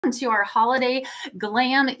To our holiday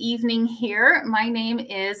glam evening here. My name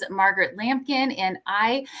is Margrette Lamkin, and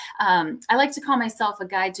I like to call myself a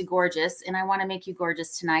guide to gorgeous, and I want to make you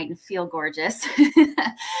gorgeous tonight and feel gorgeous.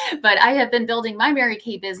 But I have been building my Mary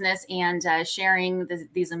Kay business and sharing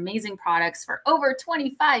these amazing products for over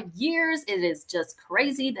 25 years. It is just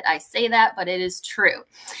crazy that I say that, but it is true.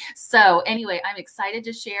 So anyway, I'm excited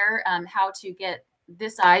to share how to get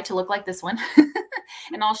this eye to look like this one.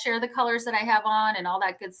 And I'll share the colors that I have on and all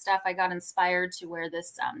that good stuff. I got inspired to wear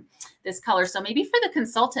this color. So maybe for the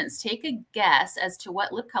consultants, take a guess as to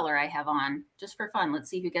what lip color I have on, just for fun. Let's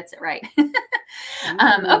see who gets it right.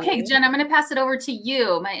 Okay, Jen, I'm going to pass it over to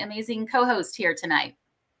you, my amazing co-host here tonight.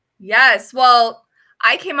 Yes. Well,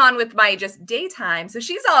 I came on with my just daytime. So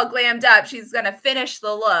she's all glammed up. She's going to finish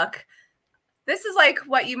the look. This is like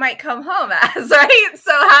what you might come home as, right?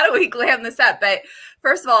 So how do we glam this up? But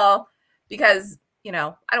first of all, because I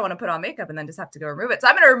don't want to put on makeup and then just have to go remove it. So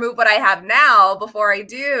I'm going to remove what I have now before I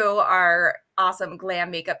do our awesome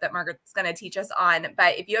glam makeup that Margaret's going to teach us on.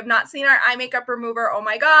 But if you have not seen our eye makeup remover, oh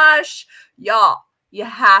my gosh, y'all, you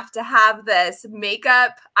have to have this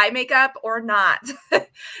eye makeup or not.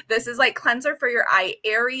 This is like cleanser for your eye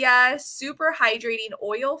area, super hydrating,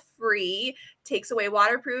 oil-free, takes away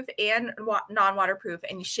waterproof and non-waterproof,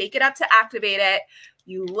 and you shake it up to activate it.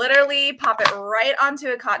 You literally pop it right onto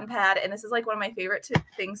a cotton pad, and this is like one of my favorite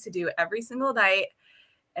things to do every single night.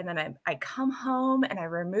 And then I come home and I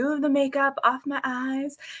remove the makeup off my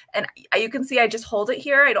eyes, and you can see I just hold it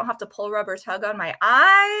here. I don't have to pull, rub, or tug on my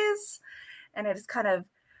eyes, and I just kind of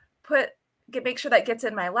make sure that gets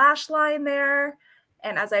in my lash line there.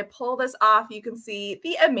 And as I pull this off, you can see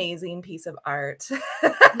the amazing piece of art. Isn't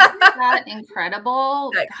that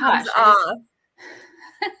incredible? That comes off.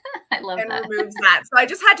 I love that. And removes that. So I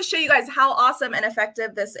just had to show you guys how awesome and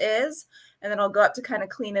effective this is. And then I'll go up to kind of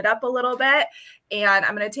clean it up a little bit. And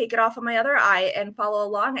I'm going to take it off of my other eye and follow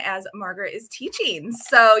along as Margaret is teaching.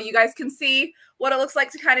 So you guys can see what it looks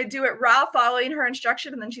like to kind of do it raw, following her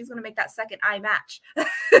instruction. And then she's going to make that second eye match.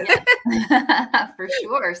 For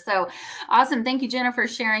sure. So awesome. Thank you, Jenna, for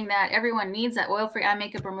sharing that. Everyone needs that oil-free eye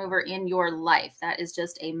makeup remover in your life. That is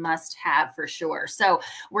just a must-have for sure. So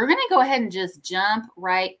we're going to go ahead and just jump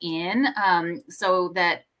right in so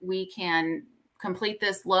that we can complete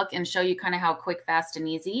this look and show you kind of how quick, fast, and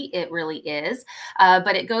easy it really is.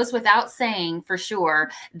 But it goes without saying for sure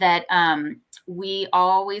that we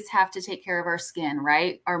always have to take care of our skin,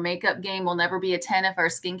 right? Our makeup game will never be a 10 if our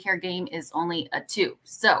skincare game is only a 2.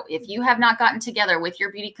 So if you have not gotten together with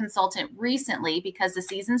your beauty consultant recently, because the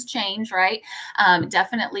seasons change, right?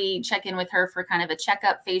 Definitely check in with her for kind of a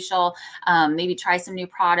checkup facial, maybe try some new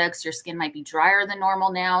products. Your skin might be drier than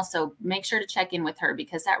normal now. So make sure to check in with her,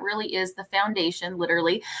 because that really is the foundation,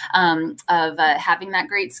 literally, of having that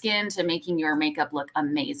great skin to making your makeup look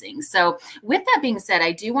amazing. So with that being said,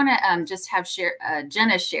 I do want to just have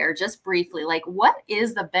Jenna share just briefly, like, what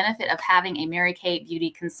is the benefit of having a Mary Kay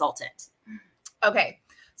beauty consultant? Okay.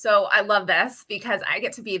 So I love this because I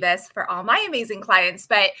get to be this for all my amazing clients.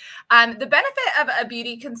 But the benefit of a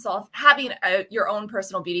beauty having your own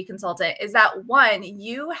personal beauty consultant is that, one,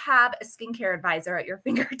 you have a skincare advisor at your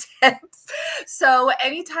fingertips. So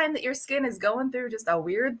anytime that your skin is going through just a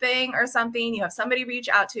weird thing or something, you have somebody reach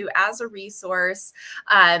out to as a resource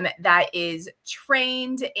that is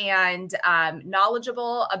trained and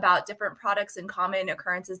knowledgeable about different products and common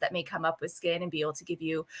occurrences that may come up with skin, and be able to give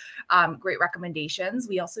you great recommendations.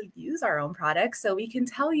 We also use our own products, so we can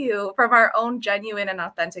tell you from our own genuine and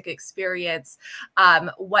authentic experience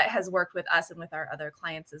what has worked with us and with our other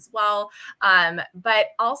clients as well. But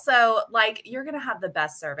also, like, you're going to have the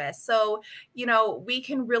best service. So, we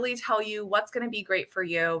can really tell you what's going to be great for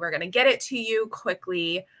you. We're going to get it to you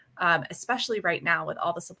quickly. Especially right now with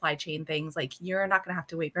all the supply chain things, like, you're not going to have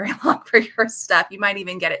to wait very long for your stuff. You might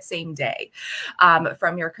even get it same day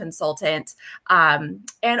from your consultant. And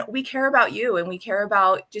we care about you, and we care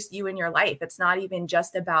about just you and your life. It's not even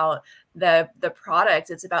just about the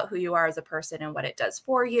product. It's about who you are as a person and what it does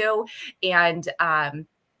for you. And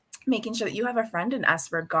making sure that you have a friend in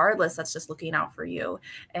us, regardless, that's just looking out for you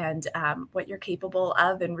and what you're capable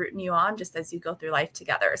of, and rooting you on just as you go through life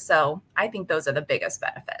together. So I think those are the biggest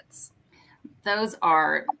benefits. Those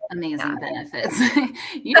are Amazing benefits.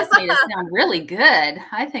 You just made it sound really good.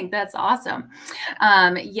 I think that's awesome.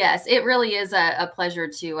 Yes, it really is a pleasure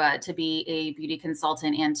to be a beauty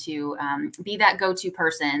consultant and to be that go-to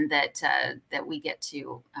person that we get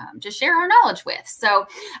to just share our knowledge with. So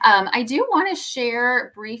I do want to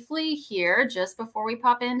share briefly here just before we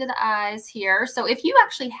pop into the eyes here. So if you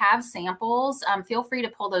actually have samples, feel free to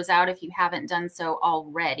pull those out if you haven't done so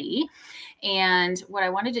already. And what I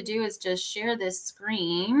wanted to do is just share this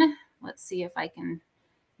screen. Let's see if I can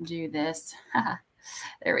do this.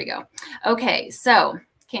 There we go. Okay, so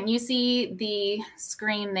can you see the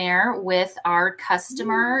screen there with our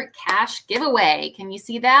customer cash giveaway? Can you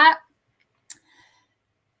see that?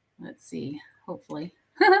 Let's see, hopefully.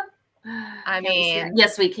 I mean,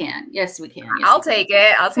 yes, we can. Yes, we can. Yes, I'll take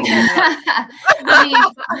it. I'll take it. I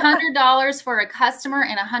mean, $100 for a customer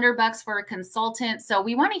and $100 for a consultant. So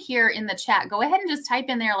we want to hear in the chat, go ahead and just type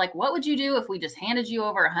in there, like, what would you do if we just handed you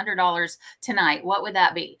over $100 tonight? What would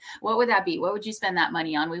that be? What would that be? What would you spend that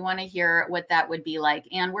money on? We want to hear what that would be like.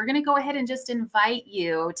 And we're going to go ahead and just invite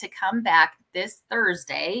you to come back this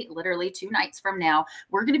Thursday, literally 2 nights from now.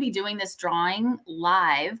 We're going to be doing this drawing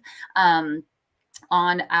live.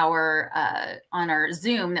 On our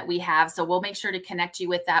Zoom that we have. So we'll make sure to connect you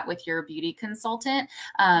with that with your beauty consultant.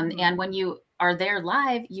 And when you are there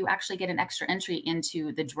live, you actually get an extra entry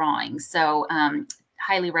into the drawing. So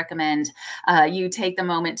highly recommend you take the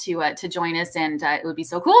moment to join us, and it would be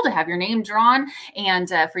so cool to have your name drawn and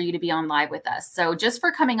for you to be on live with us. So just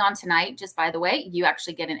for coming on tonight, just by the way, you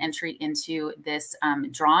actually get an entry into this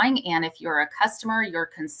drawing. And if you're a customer, your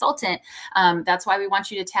consultant, that's why we want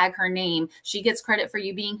you to tag her name. She gets credit for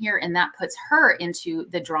you being here, and that puts her into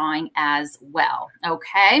the drawing as well.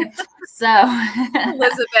 Okay, so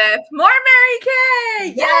Elizabeth, more Mary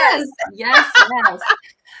Kay. Yes, yes, yes.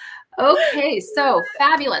 Okay, so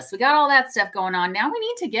fabulous. We got all that stuff going on. Now we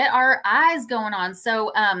need to get our eyes going on.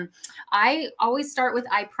 So I always start with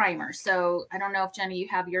eye primer. So I don't know if Jenny, you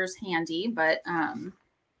have yours handy, but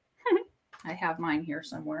I have mine here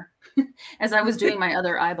somewhere. As I was doing my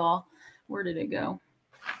other eyeball, where did it go?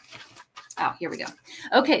 Oh, here we go.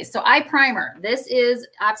 Okay, so eye primer. This is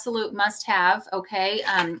absolute must-have, okay?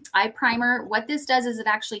 Eye primer, what this does is it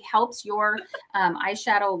actually helps your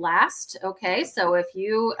eyeshadow last, okay? So if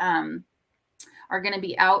you are going to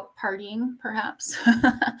be out partying, perhaps,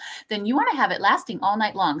 then you want to have it lasting all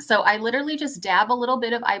night long. So I literally just dab a little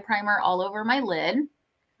bit of eye primer all over my lid.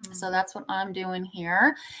 So that's what I'm doing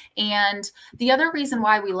here. And the other reason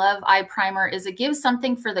why we love eye primer is it gives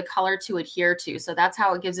something for the color to adhere to. So that's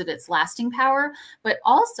how it gives it its lasting power, but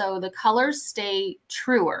also the colors stay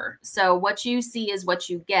truer. So what you see is what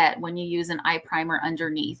you get when you use an eye primer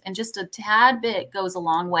underneath, and just a tad bit goes a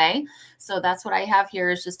long way. So that's what I have here,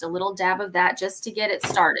 is just a little dab of that just to get it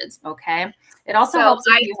started. Okay. It also helps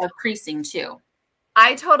if you have creasing too.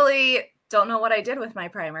 I totally don't know what I did with my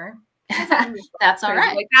primer. That's all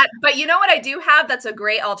right. Like that. But you know what I do have that's a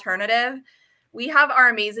great alternative? We have our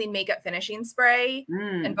amazing makeup finishing spray.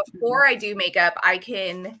 And before I do makeup, I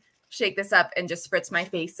can shake this up and just spritz my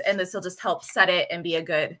face, and this will just help set it and be a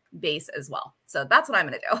good base as well. So that's what I'm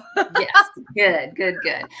going to do. Yes. Good, good,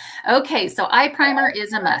 good. Okay. So eye primer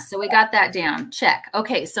is a must. So we got that down. Check.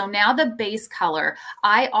 Okay. So now the base color.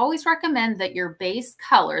 I always recommend that your base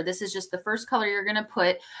color, this is just the first color you're going to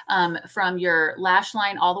put from your lash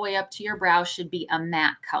line all the way up to your brow, should be a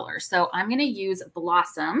matte color. So I'm going to use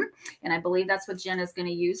Blossom, and I believe that's what Jen is going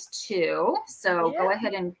to use too. So go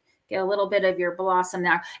ahead and get a little bit of your Blossom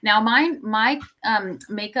now. Now my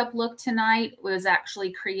makeup look tonight was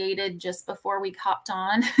actually created just before we hopped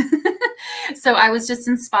on. So I was just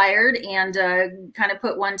inspired and kind of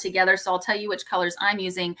put one together. So I'll tell you which colors I'm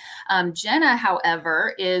using. Jenna,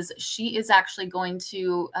 however, she is actually going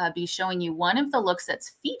to be showing you one of the looks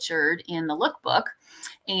that's featured in the lookbook.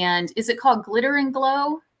 And is it called Glitter and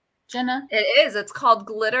Glow, Jenna? It is. It's called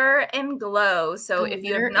Glitter and Glow. So if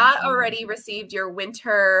you have not already received your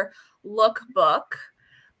winter lookbook,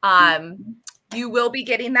 you will be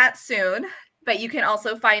getting that soon. But you can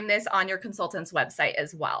also find this on your consultant's website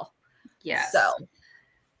as well. Yes.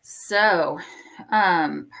 So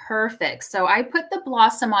perfect. So I put the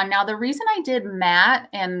Blossom on. Now, the reason I did matte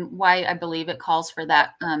and why I believe it calls for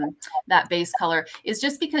that, that base color is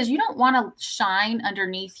just because you don't want to shine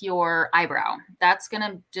underneath your eyebrow. That's going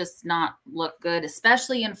to just not look good,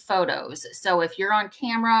 especially in photos. So if you're on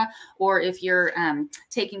camera or if you're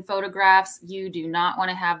taking photographs, you do not want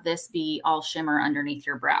to have this be all shimmer underneath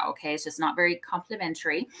your brow. Okay. It's just not very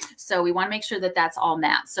complimentary. So we want to make sure that that's all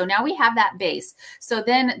matte. So now we have that base. So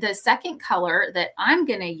then the second color color that I'm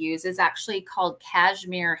going to use is actually called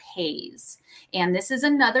Cashmere Haze. And this is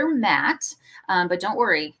another matte, but don't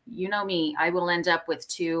worry, you know me, I will end up with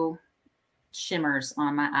two shimmers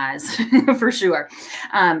on my eyes for sure.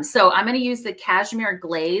 So I'm going to use the Cashmere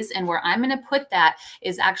Glaze, and where I'm going to put that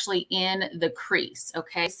is actually in the crease.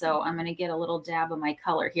 Okay, so I'm going to get a little dab of my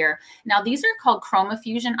color here. Now these are called Chroma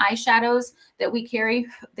Fusion eyeshadows that we carry.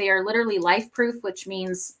 They are literally life proof, which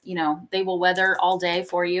means, you know, they will weather all day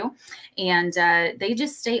for you, and they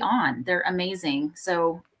just stay on. They're amazing.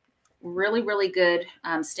 So really, really good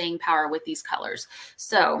staying power with these colors.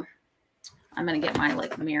 So I'm going to get my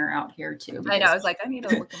mirror out here too. I know. I was like, I need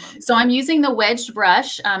to look them up. So I'm using the wedged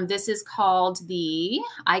brush. This is called the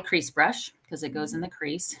eye crease brush because it goes in the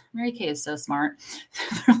crease. Mary Kay is so smart.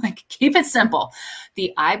 They're like, keep it simple.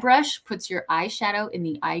 The eye brush puts your eyeshadow in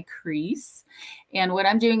the eye crease. And what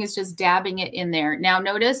I'm doing is just dabbing it in there. Now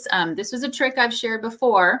notice, this was a trick I've shared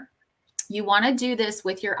before. You want to do this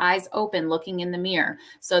with your eyes open, looking in the mirror.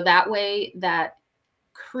 So that way that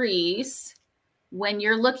crease, when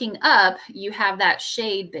you're looking up, you have that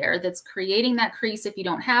shade there that's creating that crease if you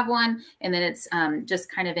don't have one. And then it's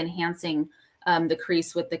just kind of enhancing the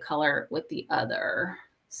crease with the color with the other.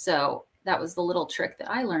 So that was the little trick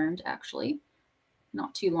that I learned actually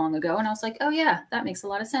not too long ago. And I was like, oh yeah, that makes a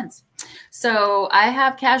lot of sense. So I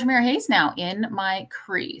have Cashmere Haze now in my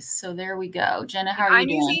crease. So there we go. Jenna, how are you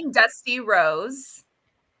doing? I'm using Dusty Rose.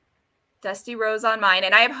 Dusty Rose on mine.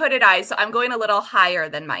 And I have hooded eyes, so I'm going a little higher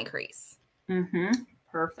than my crease.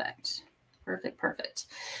 Perfect. Perfect. Perfect.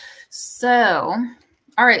 So,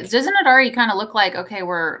 all right. Doesn't it already kind of look like, okay,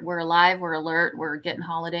 we're alive, we're alert, we're getting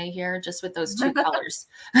holiday here just with those two colors.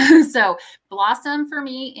 So Blossom for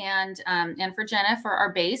me and for Jenna for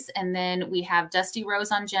our base. And then we have Dusty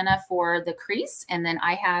Rose on Jenna for the crease. And then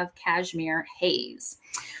I have Cashmere Haze.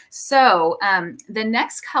 So the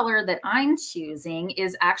next color that I'm choosing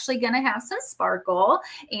is actually going to have some sparkle,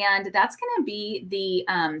 and that's going to be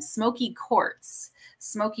the Smoky Quartz.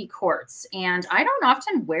 Smoky Quartz. And I don't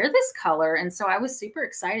often wear this color, and so I was super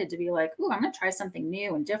excited to be like, ooh, I'm going to try something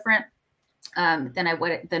new and different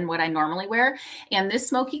than what I normally wear. And this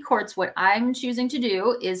Smoky Quartz, what I'm choosing to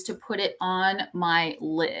do is to put it on my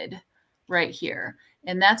lid right here.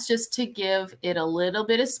 And that's just to give it a little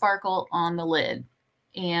bit of sparkle on the lid.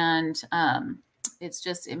 And it's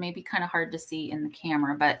just, it may be kind of hard to see in the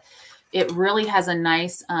camera, but it really has a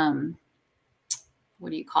nice, what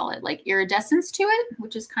do you call it? Like iridescence to it,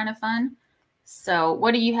 which is kind of fun. So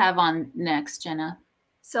what do you have on next, Jenna?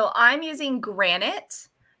 So I'm using Granite,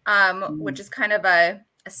 which is kind of a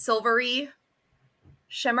silvery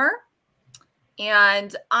shimmer.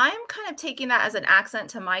 And I'm kind of taking that as an accent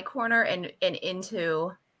to my corner and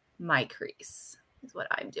into my crease is what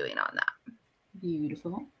I'm doing on that.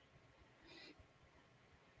 Beautiful.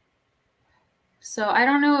 So I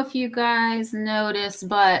don't know if you guys notice,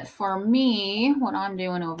 but for me, what I'm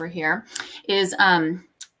doing over here is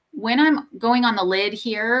when I'm going on the lid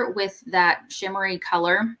here with that shimmery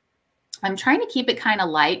color, I'm trying to keep it kind of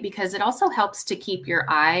light because it also helps to keep your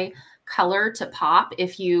eye color to pop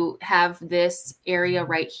if you have this area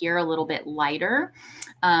right here a little bit lighter,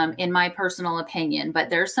 in my personal opinion. But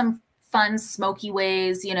there's some fun smoky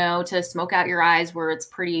ways, you know, to smoke out your eyes where it's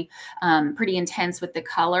pretty intense with the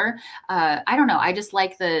color. I don't know. I just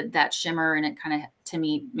like that shimmer, and it kind of, to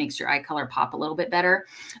me, makes your eye color pop a little bit better.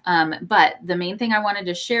 But the main thing I wanted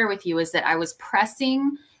to share with you is that I was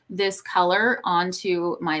pressing this color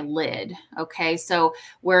onto my lid. Okay. So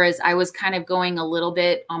whereas I was kind of going a little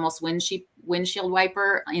bit almost windshield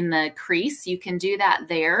wiper in the crease, you can do that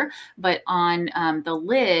there. But on the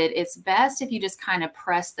lid, it's best if you just kind of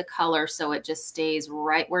press the color so it just stays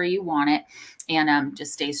right where you want it and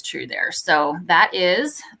just stays true there. So that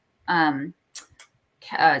is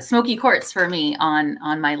Smoky Quartz for me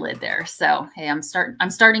on my lid there. So hey, I'm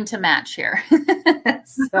starting to match here.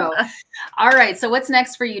 So all right. So what's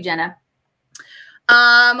next for you, Jenna?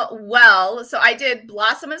 Well, so I did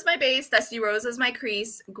Blossom as my base, Dusty Rose as my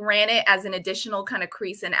crease, Granite as an additional kind of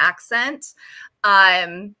crease and accent.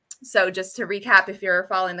 So just to recap, if you're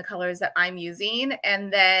following the colors that I'm using,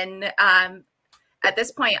 and then at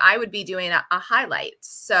this point, I would be doing a highlight.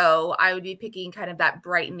 So I would be picking kind of that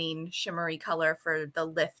brightening, shimmery color for the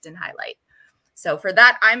lift and highlight. So for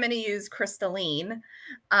that, I'm going to use Crystalline.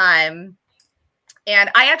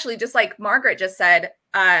 And I actually, just like Margaret just said,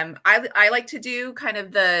 I like to do kind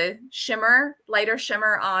of the shimmer, lighter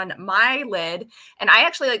shimmer on my lid. And I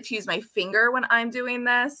actually like to use my finger when I'm doing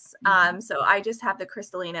this. So I just have the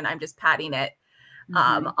Crystalline and I'm just patting it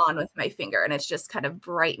on with my finger, and it's just kind of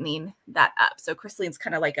brightening that up. So Crystalline's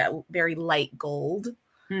kind of like a very light gold.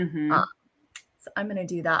 So I'm going to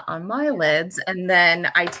do that on my lids. And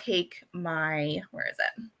then I take my, where is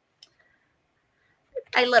it?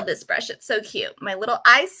 I love this brush. It's so cute. My little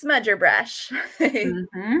eye smudger brush. And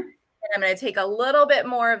I'm going to take a little bit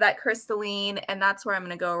more of that crystalline, and that's where I'm going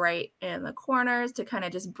to go right in the corners to kind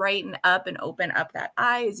of just brighten up and open up that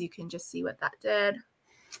eye, as you can just see what that did.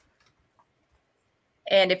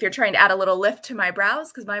 And if you're trying to add a little lift to my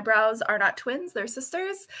brows, because my brows are not twins, they're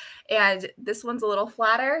sisters, and this one's a little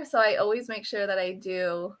flatter, so I always make sure that I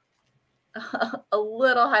do a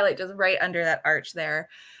little highlight just right under that arch there,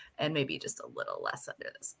 and maybe just a little less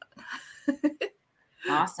under this one.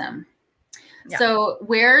 Awesome. Yeah. So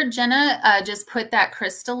where Jenna just put that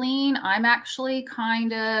crystalline, I'm actually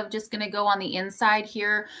kind of just going to go on the inside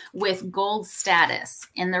here with Gold Status.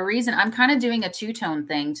 And the reason I'm kind of doing a two-tone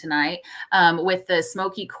thing tonight with the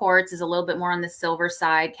Smoky Quartz is a little bit more on the silver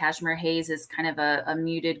side. Cashmere Haze is kind of a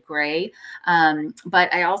muted gray.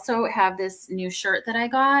 But I also have this new shirt that I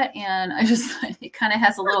got, and I just, it kind of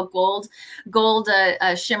has a little gold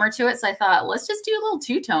shimmer to it. So I thought, let's just do a little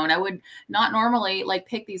two-tone. I would not normally like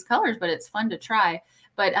pick these colors, but it's fun to try.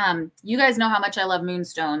 But you guys know how much I love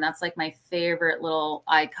Moonstone. That's like my favorite little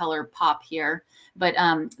eye color pop here. But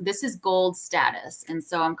this is Gold Status. And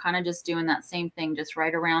so I'm kind of just doing that same thing, just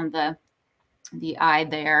right around the eye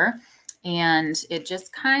there. And it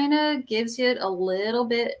just kind of gives it a little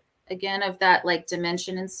bit, again, of that like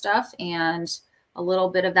dimension and stuff, and a little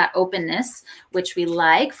bit of that openness, which we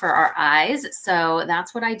like for our eyes. So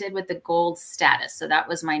that's what I did with the Gold Status. So that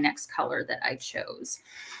was my next color that I chose.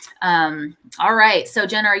 All right. So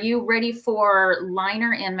Jen, are you ready for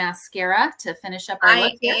liner and mascara to finish up our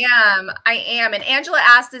look here? I am. And Angela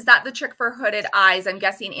asked, is that the trick for hooded eyes? I'm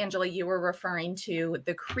guessing, Angela, you were referring to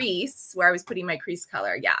the crease where I was putting my crease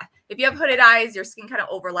color. Yeah. If you have hooded eyes, your skin kind of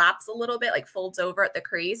overlaps a little bit, like folds over at the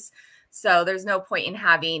crease. So there's no point in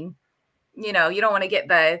having, you know, you don't want to get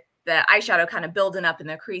the eyeshadow kind of building up in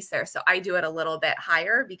the crease there. So I do it a little bit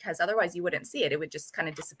higher because otherwise you wouldn't see it. It would just kind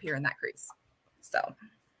of disappear in that crease. So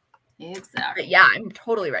exactly. but yeah, I'm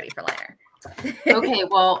totally ready for liner. Okay,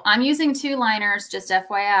 well, I'm using two liners, just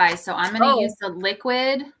FYI. So I'm going to use the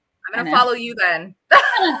liquid. I'm going to follow you then.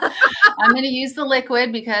 I'm going to use the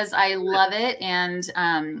liquid because I love it. And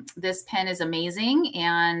this pen is amazing.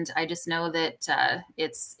 And I just know that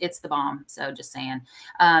it's the bomb. So just saying.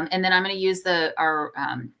 And then I'm going to use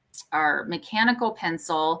our mechanical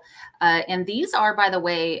pencil. And these are, by the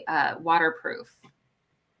way, waterproof.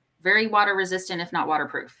 Very water resistant, if not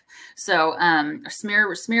waterproof. So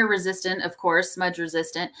smear resistant, of course, smudge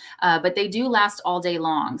resistant, but they do last all day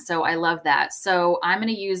long. So I love that. So I'm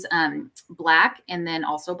going to use black and then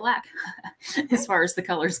also black as far as the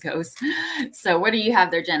colors goes. So what do you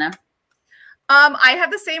have there, Jenna? I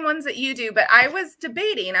have the same ones that you do, but I was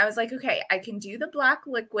debating. I was like, okay, I can do the black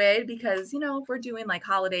liquid because, you know, if we're doing like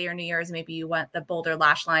holiday or New Year's, maybe you want the bolder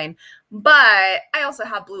lash line. But I also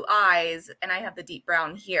have blue eyes and I have the deep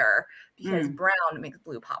brown here because brown makes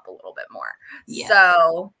blue pop a little bit more. Yeah.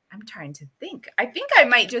 So I'm trying to think. I think I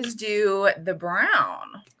might just do the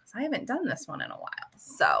brown because I haven't done this one in a while.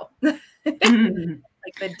 So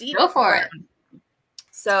like the deep Go for brown. it.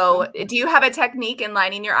 So do you have a technique in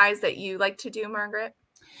lining your eyes that you like to do, Margaret?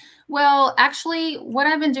 Well, actually, what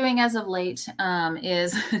I've been doing as of late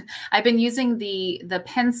is I've been using the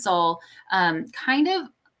pencil kind of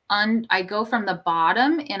I go from the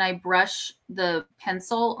bottom and I brush the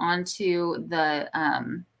pencil onto the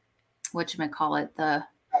whatchamacallit,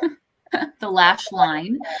 the lash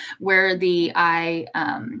line where the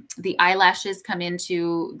eyelashes come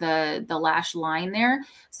into the lash line there.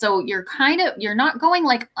 So you're not going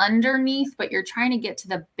like underneath, but you're trying to get to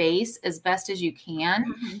the base as best as you can.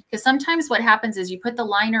 Because sometimes what happens is you put the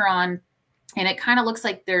liner on and it kind of looks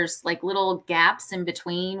like there's like little gaps in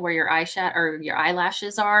between where your eyeshadow or your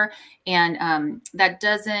eyelashes are. And that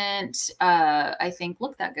doesn't, I think,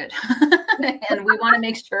 look that good. And we want to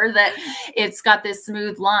make sure that it's got this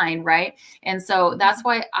smooth line, right? And so that's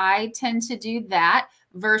why I tend to do that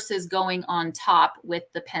versus going on top with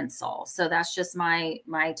the pencil. So that's just my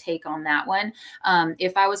take on that one.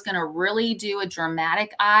 If I was going to really do a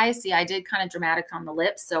dramatic eye, see, I did kind of dramatic on the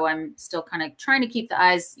lips. So I'm still kind of trying to keep the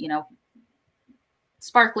eyes, you know,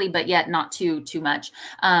 sparkly, but yet not too much.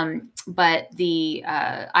 But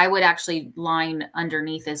I would actually line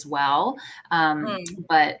underneath as well.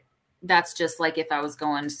 But that's just like if I was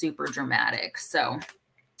going super dramatic. So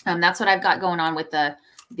that's what I've got going on with the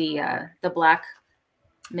black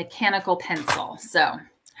mechanical pencil. So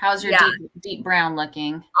how's your deep brown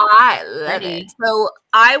looking? I love it. So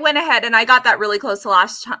I went ahead and I got that really close to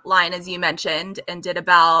lash line, as you mentioned, and did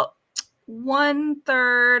about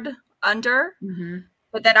 1/3 under.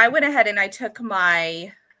 But then I went ahead and I took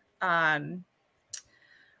my,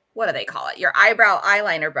 what do they call it? Your eyebrow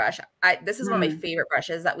eyeliner brush. This is one of my favorite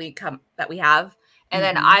brushes that we have. And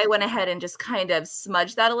then I went ahead and just kind of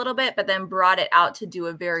smudged that a little bit, but then brought it out to do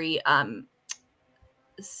a very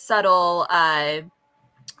subtle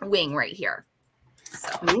wing right here. So.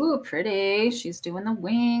 Ooh, pretty. She's doing the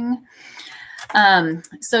wing.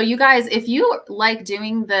 So you guys, if you like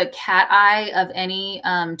doing the cat eye of any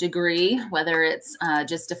degree, whether it's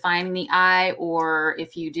just defining the eye, or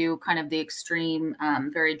if you do kind of the extreme,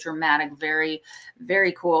 very dramatic, very,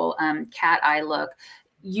 very cool cat eye look,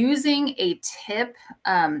 using a tip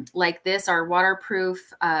like this, our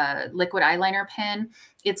waterproof liquid eyeliner pen,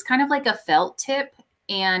 it's kind of like a felt tip.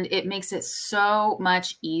 And it makes it so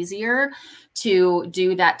much easier to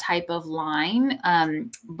do that type of line.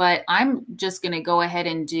 But I'm just going to go ahead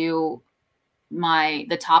and do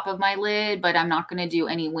the top of my lid, but I'm not going to do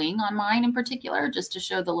any wing on mine in particular, just to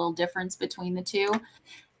show the little difference between the two.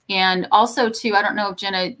 And also too, I don't know if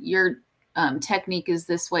Jenna, your technique is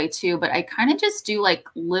this way too, but I kind of just do like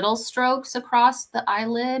little strokes across the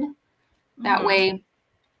eyelid. That way,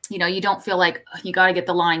 you know, you don't feel like you got to get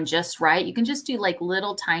the line just right. You can just do like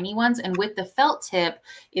little tiny ones. And with the felt tip,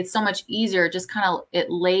 it's so much easier. Just kind of, it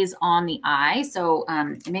lays on the eye. So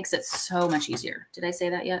it makes it so much easier. Did I say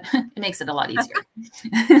that yet? It makes it a lot easier.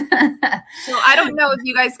 So I don't know if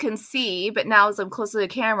you guys can see, but now as I'm close to the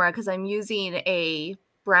camera, because I'm using a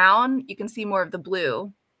brown, you can see more of the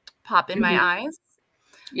blue pop in my eyes.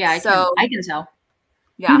 Yeah, I can tell.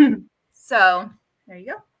 Yeah. So there you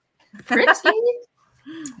go.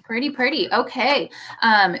 Pretty. Pretty. Okay.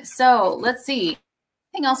 So let's see.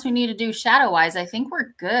 Anything else we need to do shadow wise? I think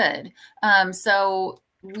we're good. So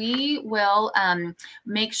we will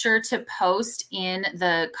make sure to post in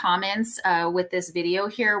the comments with this video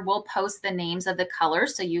here. We'll post the names of the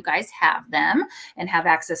colors so you guys have them and have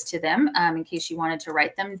access to them in case you wanted to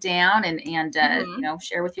write them down and you know,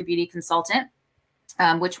 share with your beauty consultant.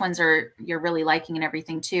 Which ones you're really liking and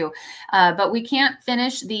everything too. But we can't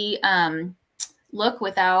finish the look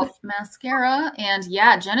without mascara. And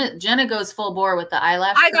yeah, Jenna goes full bore with the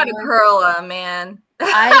eyelash. I got a curl, man.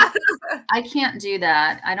 I can't do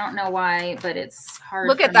that. I don't know why, but it's hard.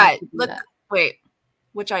 Look at that. Look, wait,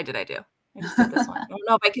 which eye did I do? I just did this one. I don't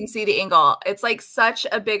know if I can see the angle. It's like such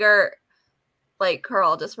a bigger like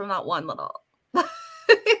curl just from that one little.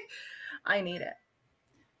 I need it.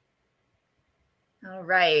 All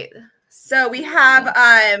right. So we have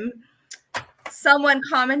someone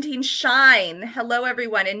commenting Shine. Hello,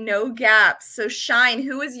 everyone, and no gaps. So Shine,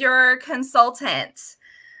 who is your consultant?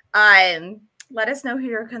 Let us know who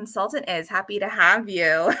your consultant is. Happy to have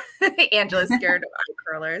you. Angela's scared of eye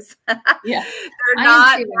curlers. Yeah. They're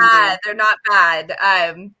not bad. They're not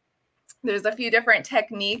bad. There's a few different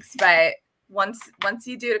techniques, but once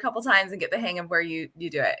you do it a couple times and get the hang of where you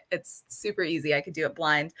do it, it's super easy. I could do it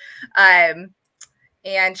blind.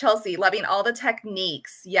 And Chelsea, loving all the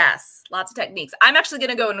techniques. Yes, lots of techniques. I'm actually going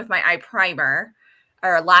to go in with my eye primer,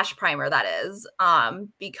 or lash primer, that is,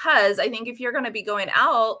 because I think if you're going to be going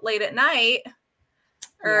out late at night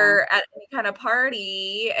or at any kind of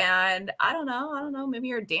party, and I don't know, maybe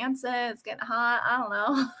you're dancing, it's getting hot, I don't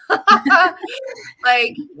know.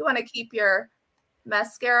 Like, you want to keep your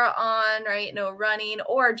mascara on, right? No running,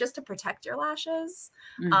 or just to protect your lashes.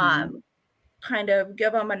 Kind of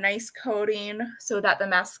give them a nice coating so that the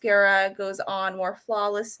mascara goes on more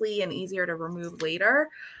flawlessly and easier to remove later.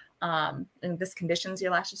 And this conditions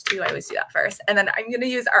your lashes too. I always do that first. And then I'm going to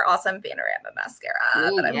use our awesome Panorama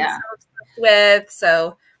mascara that I'm so obsessed with.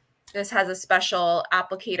 So this has a special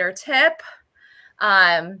applicator tip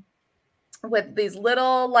with these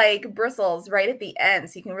little like bristles right at the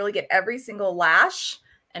end. So you can really get every single lash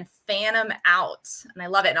and fan them out. And I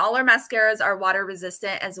love it. And all our mascaras are water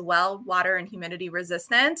resistant as well, water and humidity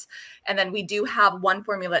resistant. And then we do have one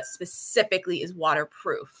formula that specifically is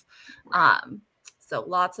waterproof. So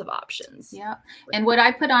lots of options. Yeah. And what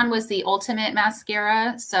I put on was the Ultimate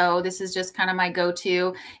mascara. So this is just kind of my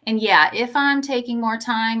go-to. And yeah, if I'm taking more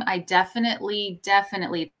time, I definitely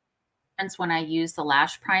when I use the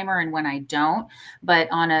lash primer and when I don't. But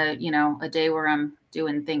on a day where I'm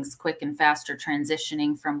doing things quick and faster,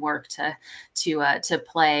 transitioning from work to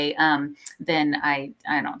play, then I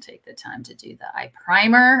don't take the time to do the eye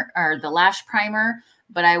primer or the lash primer.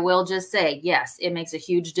 But I will just say, yes, it makes a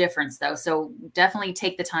huge difference though. So definitely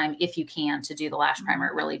take the time if you can to do the lash primer.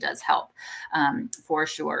 It really does help for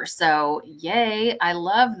sure. So yay. I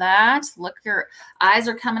love that. Look, your eyes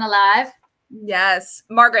are coming alive. Yes.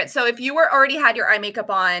 Margaret, so if you already had your eye makeup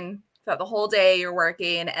on throughout the whole day, you're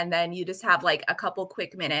working, and then you just have like a couple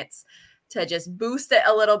quick minutes to just boost it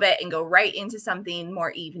a little bit and go right into something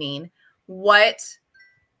more evening, what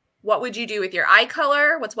would you do with your eye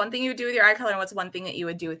color? What's one thing you would do with your eye color, and what's one thing that you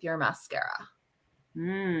would do with your mascara?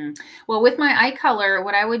 Well, with my eye color,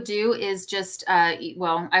 what I would do is just,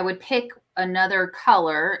 well, I would pick another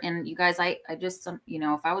color. And you guys, I just, you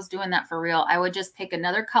know, if I was doing that for real, I would just pick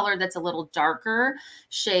another color that's a little darker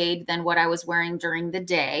shade than what I was wearing during the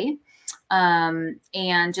day.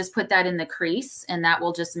 And just put that in the crease, and that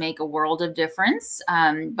will just make a world of difference.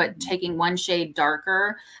 But taking one shade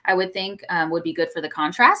darker, I would think, would be good for the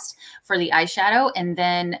contrast for the eyeshadow. And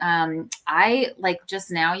then, I like just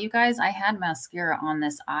now, you guys, I had mascara on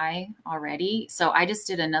this eye already. So I just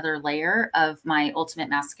did another layer of my Ultimate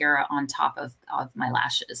Mascara on top of my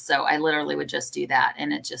lashes. So I literally would just do that.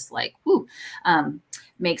 And it just like, whoo,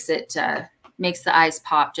 makes it, makes the eyes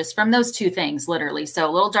pop just from those two things, literally. So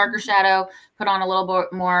a little darker shadow, put on a little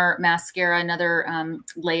bit more mascara, another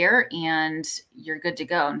layer, and you're good to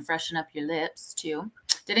go. And freshen up your lips too.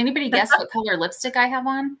 Did anybody guess what color lipstick I have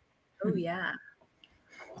on? Oh, yeah.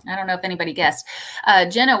 I don't know if anybody guessed.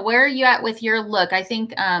 Jenna, where are you at with your look? I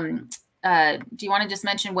think, do you want to just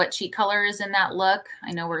mention what cheek color is in that look?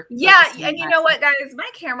 I know we're. Yeah. And you know what, guys? My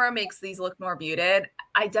camera makes these look more muted.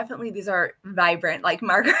 These are vibrant like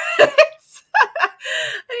Margaret.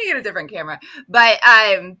 I need to get a different camera, but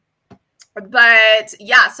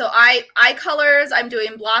yeah, so eye colors, I'm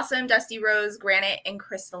doing Blossom, Dusty Rose, Granite, and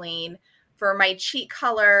Crystalline. For my cheek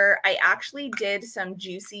color, I actually did some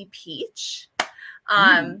Juicy Peach.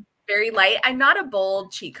 Very light. I'm not a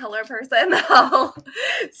bold cheek color person though.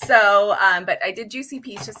 So, but I did Juicy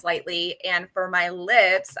Peach just lightly. And for my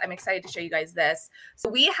lips, I'm excited to show you guys this. So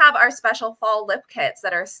we have our special fall lip kits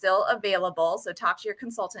that are still available. So talk to your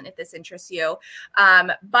consultant if this interests you.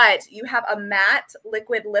 But you have a matte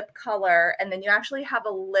liquid lip color, and then you actually have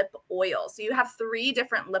a lip oil. So you have 3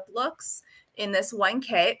 different lip looks in this one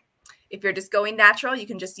kit. If you're just going natural, you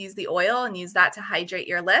can just use the oil and use that to hydrate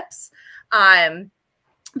your lips.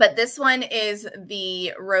 But this one is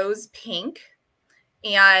the rose pink,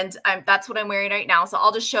 and that's what I'm wearing right now. So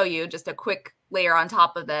I'll just show you just a quick layer on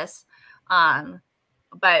top of this.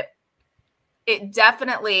 But it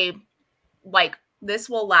definitely, like, this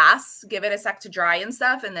will last. Give it a sec to dry and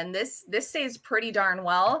stuff. And then this stays pretty darn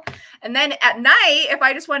well. And then at night, if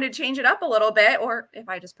I just wanted to change it up a little bit, or if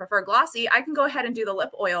I just prefer glossy, I can go ahead and do the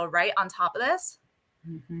lip oil right on top of this.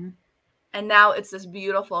 And now it's this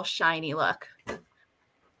beautiful shiny look.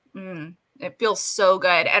 It feels so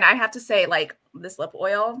good. And I have to say, like, this lip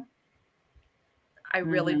oil, I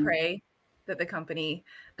really pray that the company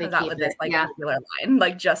comes out with this like regular line,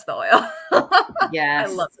 like just the oil. Yes.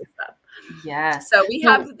 I love this stuff. Yes. So we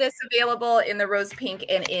have this available in the rose pink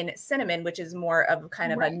and in cinnamon, which is more of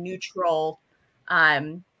kind of a neutral,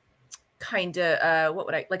 kind of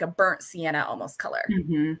like a burnt sienna almost color.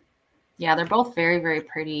 Yeah, they're both very, very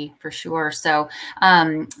pretty for sure. So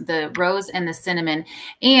the rose and the cinnamon,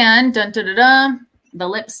 and the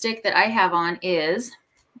lipstick that I have on is,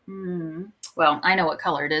 well, I know what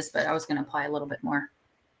color it is, but I was going to apply a little bit more.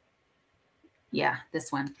 Yeah,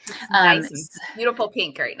 this one. Nice. Beautiful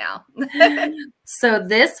pink right now. So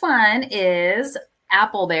this one is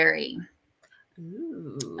Appleberry.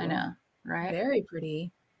 Ooh, I know, right? Very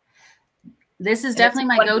pretty. This is definitely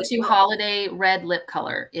my go-to holiday red lip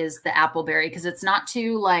color is the Appleberry, because it's not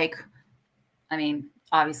too, like, I mean,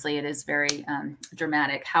 obviously it is very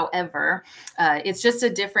dramatic. However, it's just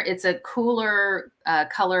it's a cooler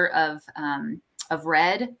color of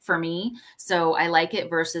red for me. So I like it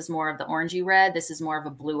versus more of the orangey red. This is more of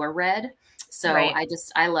a bluer red. So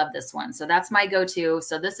I love this one. So that's my go-to.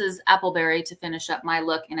 So this is Appleberry to finish up my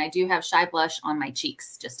look. And I do have Shy Blush on my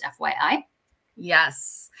cheeks, just FYI.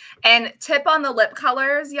 Yes. And tip on the lip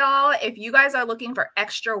colors, y'all, if you guys are looking for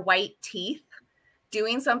extra white teeth,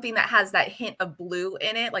 doing something that has that hint of blue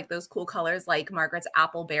in it, like those cool colors like Margaret's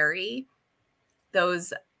Appleberry,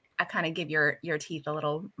 those kind of give your teeth a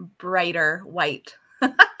little brighter white.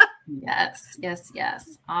 Yes, yes,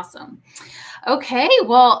 yes. Awesome. Okay.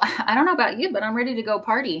 Well, I don't know about you, but I'm ready to go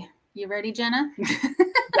party. You ready, Jenna?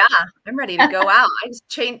 Yeah, I'm ready to go out. I just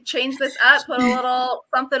change this up, put a little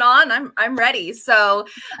something on. I'm ready. So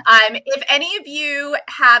if any of you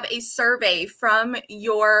have a survey from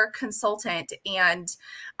your consultant and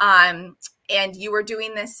you were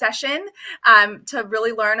doing this session to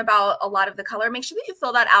really learn about a lot of the color, make sure that you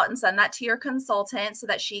fill that out and send that to your consultant so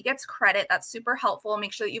that she gets credit. That's super helpful.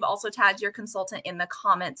 Make sure that you've also tagged your consultant in the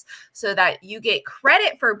comments so that you get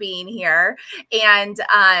credit for being here, and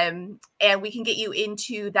we can get you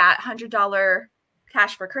into that $100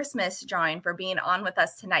 Cash for Christmas drawing for being on with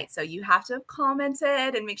us tonight. So you have to have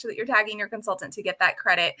commented and make sure that you're tagging your consultant to get that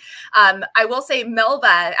credit. I will say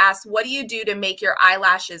Melva asked, what do you do to make your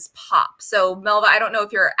eyelashes pop? So Melva, I don't know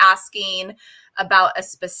if you're asking about a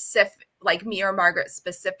specific, like me or Margaret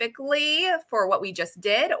specifically for what we just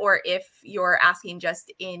did, or if you're asking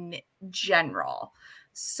just in general.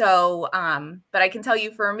 So, but I can tell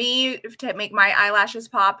you for me, to make my eyelashes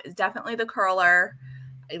pop is definitely the curler.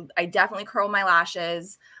 I definitely curl my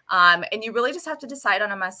lashes. And you really just have to decide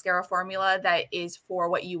on a mascara formula that is for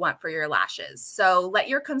what you want for your lashes. So let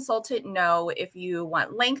your consultant know if you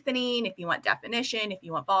want lengthening, if you want definition, if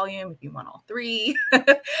you want volume, if you want all three.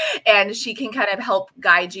 And she can kind of help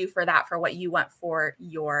guide you for that, for what you want for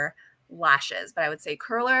your lashes. But I would say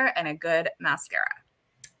curler and a good mascara.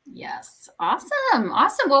 Yes. Awesome.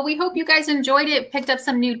 Awesome. Well, we hope you guys enjoyed it, picked up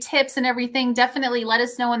some new tips and everything. Definitely let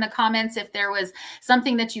us know in the comments if there was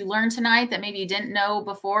something that you learned tonight that maybe you didn't know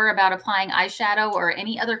before about applying eyeshadow, or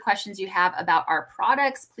any other questions you have about our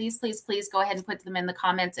products. Please, please, please go ahead and put them in the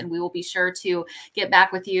comments, and we will be sure to get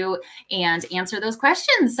back with you and answer those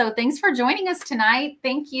questions. So thanks for joining us tonight.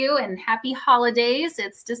 Thank you, and happy holidays.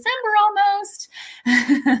 It's December almost.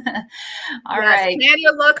 All right. Plan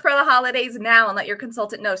your look for the holidays now and let your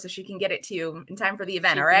consultant know so she can get it to you in time for the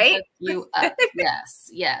event. All right. You up. Yes.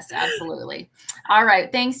 Yes, absolutely. All right.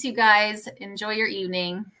 Thanks, you guys. Enjoy your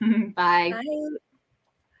evening. Bye. Bye.